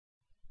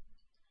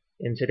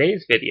In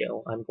today's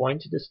video, I'm going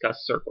to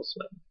discuss Circle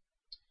Swim.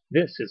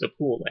 This is a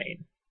pool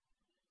lane.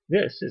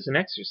 This is an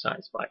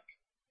exercise bike.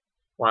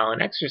 While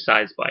an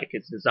exercise bike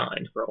is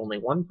designed for only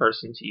one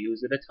person to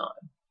use at a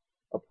time,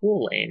 a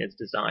pool lane is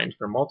designed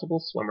for multiple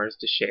swimmers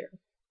to share.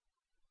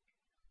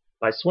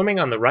 By swimming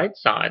on the right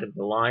side of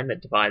the line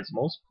that divides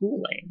most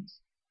pool lanes,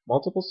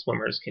 multiple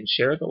swimmers can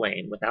share the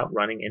lane without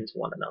running into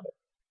one another.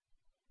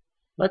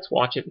 Let's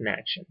watch it in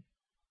action.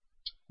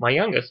 My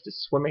youngest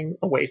is swimming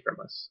away from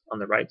us on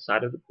the right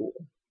side of the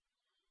pool.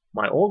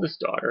 My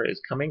oldest daughter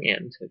is coming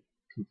in to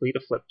complete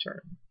a flip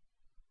turn.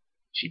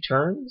 She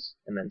turns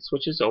and then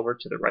switches over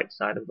to the right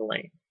side of the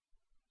lane.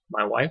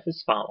 My wife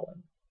is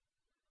following.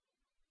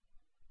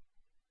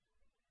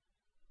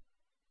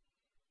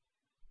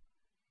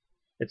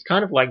 It's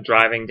kind of like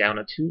driving down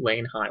a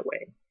two-lane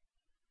highway.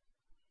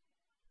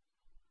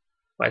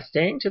 By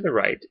staying to the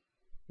right,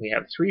 we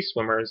have three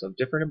swimmers of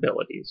different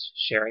abilities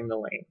sharing the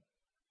lane.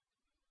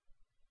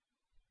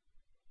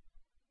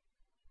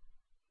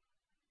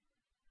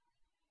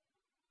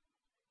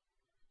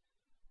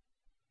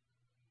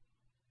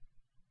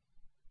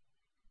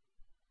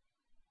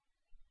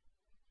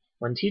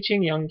 When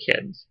teaching young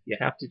kids, you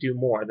have to do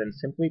more than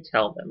simply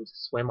tell them to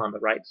swim on the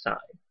right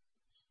side.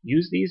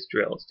 Use these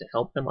drills to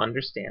help them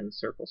understand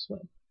Circle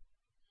Swim.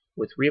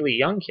 With really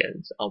young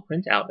kids, I'll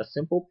print out a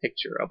simple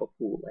picture of a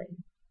pool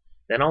lane.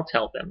 Then I'll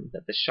tell them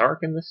that the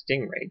shark and the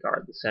stingray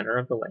guard the center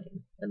of the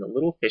lane, and the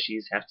little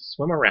fishies have to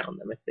swim around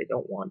them if they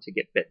don't want to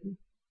get bitten.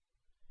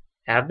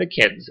 Have the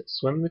kids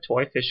swim the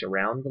toy fish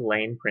around the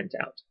lane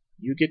printout.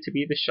 You get to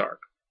be the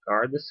shark.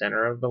 Guard the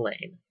center of the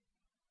lane.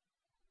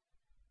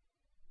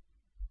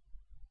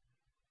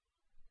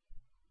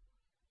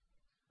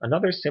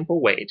 Another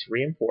simple way to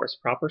reinforce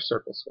proper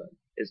Circle Swim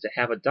is to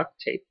have a duct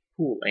tape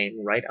pool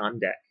lane right on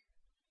deck.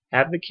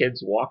 Have the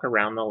kids walk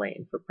around the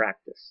lane for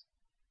practice.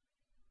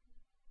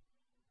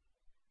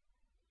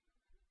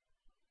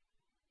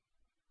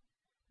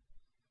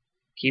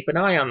 Keep an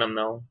eye on them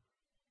though.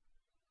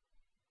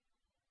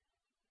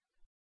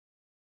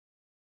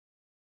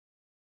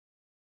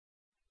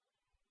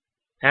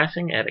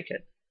 Passing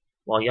etiquette.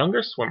 While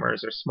younger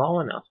swimmers are small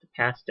enough to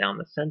pass down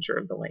the center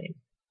of the lane,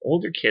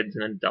 older kids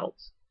and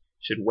adults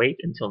should wait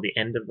until the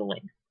end of the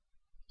lane.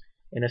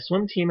 In a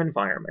swim team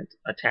environment,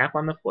 a tap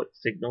on the foot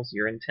signals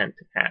your intent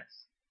to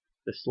pass.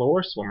 The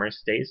slower swimmer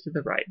stays to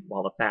the right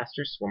while the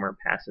faster swimmer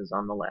passes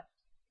on the left.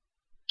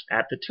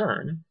 At the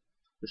turn,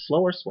 the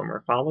slower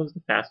swimmer follows the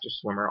faster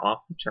swimmer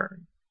off the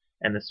turn,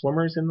 and the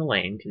swimmers in the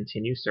lane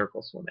continue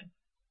circle swimming.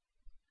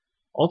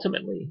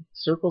 Ultimately,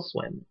 Circle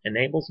Swim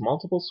enables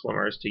multiple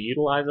swimmers to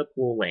utilize a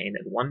pool lane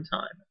at one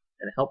time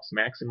and helps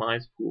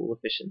maximize pool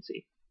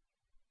efficiency.